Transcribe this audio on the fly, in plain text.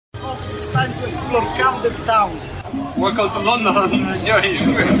it's time to explore Camden town. Welcome to London. Enjoy.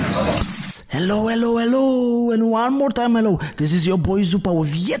 Hello, hello, hello, and one more time hello. This is your boy Zupa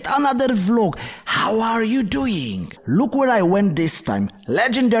with yet another vlog. How are you doing? Look where I went this time.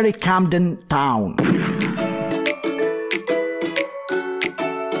 Legendary Camden town.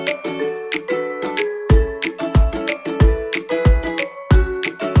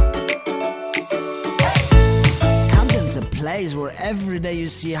 Camden's a place where every day you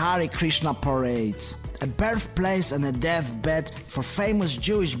see Hare Krishna parades. A birthplace and a deathbed for famous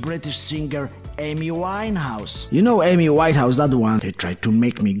Jewish British singer Amy Winehouse. You know Amy Winehouse, that one. They tried to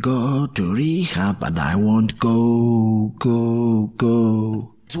make me go to rehab, but I won't go.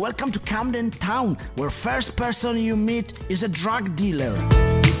 So welcome to Camden town, where first person you meet is a drug dealer.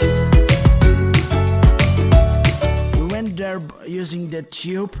 There using the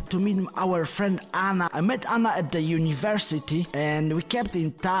tube to meet our friend Anna. I met Anna at the university and we kept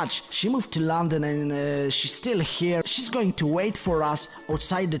in touch. She moved to London and she's still here. She's going to wait for us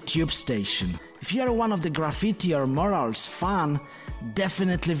outside the tube station. If you are one of the graffiti or murals fan,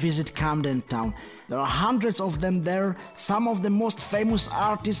 definitely visit Camden town. There are hundreds of them there, some of the most famous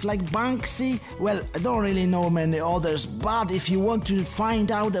artists like Banksy. Well, I don't really know many others, but if you want to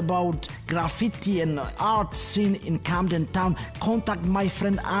find out about graffiti and art scene in Camden town, contact my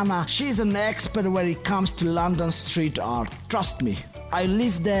friend Anna. She's an expert when it comes to London street art. Trust me, I'll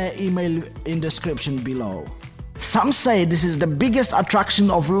leave the email in description below. Some say this is the biggest attraction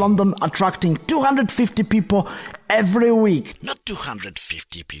of London, attracting 250 people every week. Not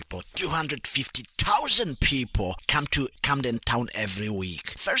 250 people, 250,000 people come to Camden town every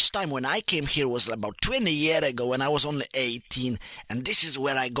week. First time when I came here was about 20 years ago when I was only 18, and this is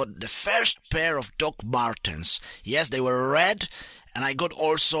where I got the first pair of Doc Martens. Yes, they were red, and I got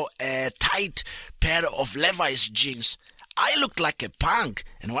also a tight pair of Levi's jeans. I looked like a punk,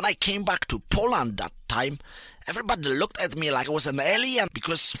 and when I came back to Poland that time, everybody looked at me like I was an alien,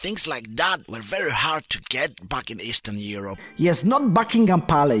 because things like that were very hard to get back in Eastern Europe. Yes, not Buckingham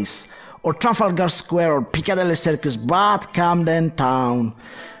Palace, or Trafalgar Square, or Piccadilly Circus, but Camden town,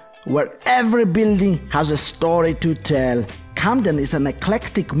 where every building has a story to tell. Camden is an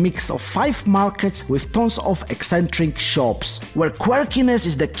eclectic mix of 5 markets with tons of eccentric shops, where quirkiness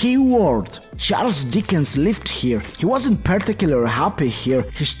is the key word. Charles Dickens lived here. He wasn't particularly happy here.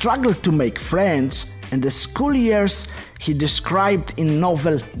 He struggled to make friends, and the school years he described in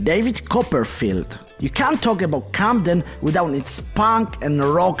novel David Copperfield. You can't talk about Camden without its punk and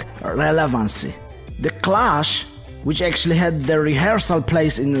rock relevancy. The Clash, which actually had the rehearsal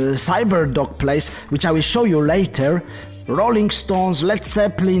place in the Cyberdock place, which I will show you later, Rolling Stones, Led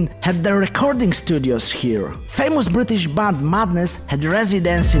Zeppelin had their recording studios here. Famous British band Madness had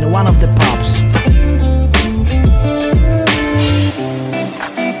residence in one of the pubs.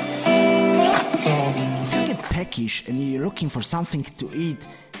 If you get peckish and you're looking for something to eat,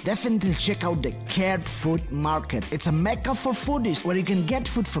 definitely check out the Cared Food Market. It's a mecca for foodies, where you can get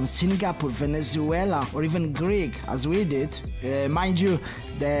food from Singapore, Venezuela, or even Greek, as we did. Mind you,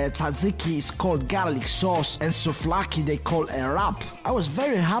 the tzatziki is called garlic sauce, and souvlaki they call a wrap. I was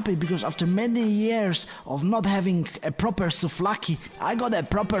very happy because after many years of not having a proper souvlaki, I got a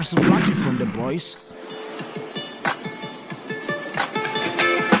proper souvlaki from the boys.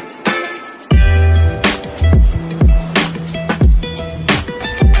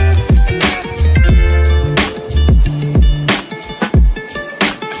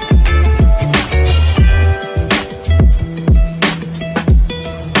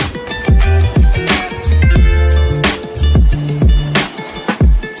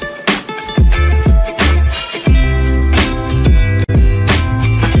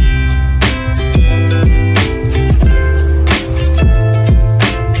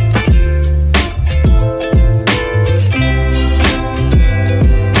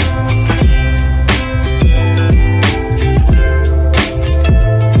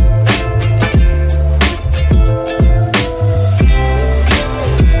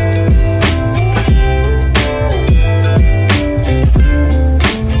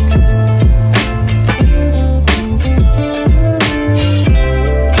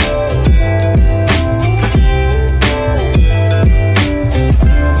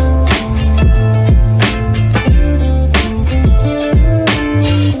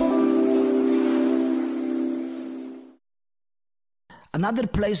 Another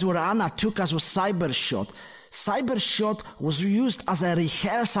place where Anna took us was Cybershot. Cybershot was used as a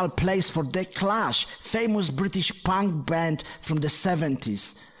rehearsal place for The Clash, famous British punk band from the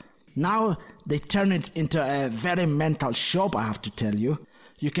 70s. Now they turn it into a very mental shop, I have to tell you.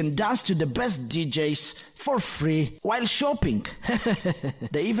 You can dance to the best DJs for free while shopping.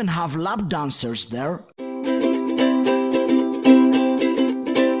 They even have lap dancers there.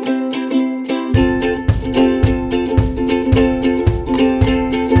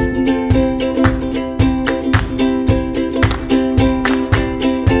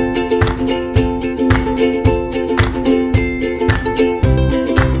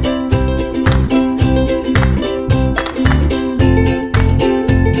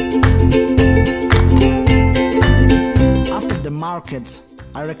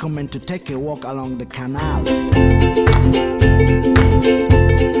 I recommend to take a walk along the canal.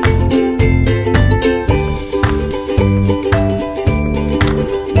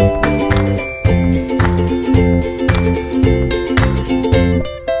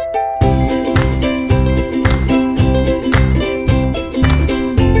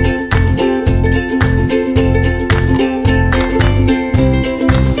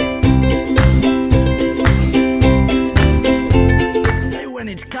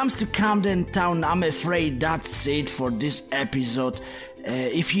 To Camden town, I'm afraid that's it for this episode.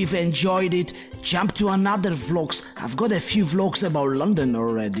 If you've enjoyed it, jump to another vlogs. I've got a few vlogs about London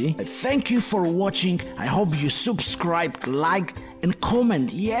already. Thank you for watching. I hope you subscribe, like and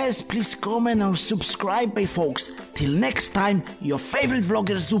comment. Yes, please comment and subscribe, my folks. Till next time, your favorite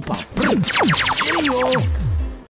vlogger Zupa. Cheerio!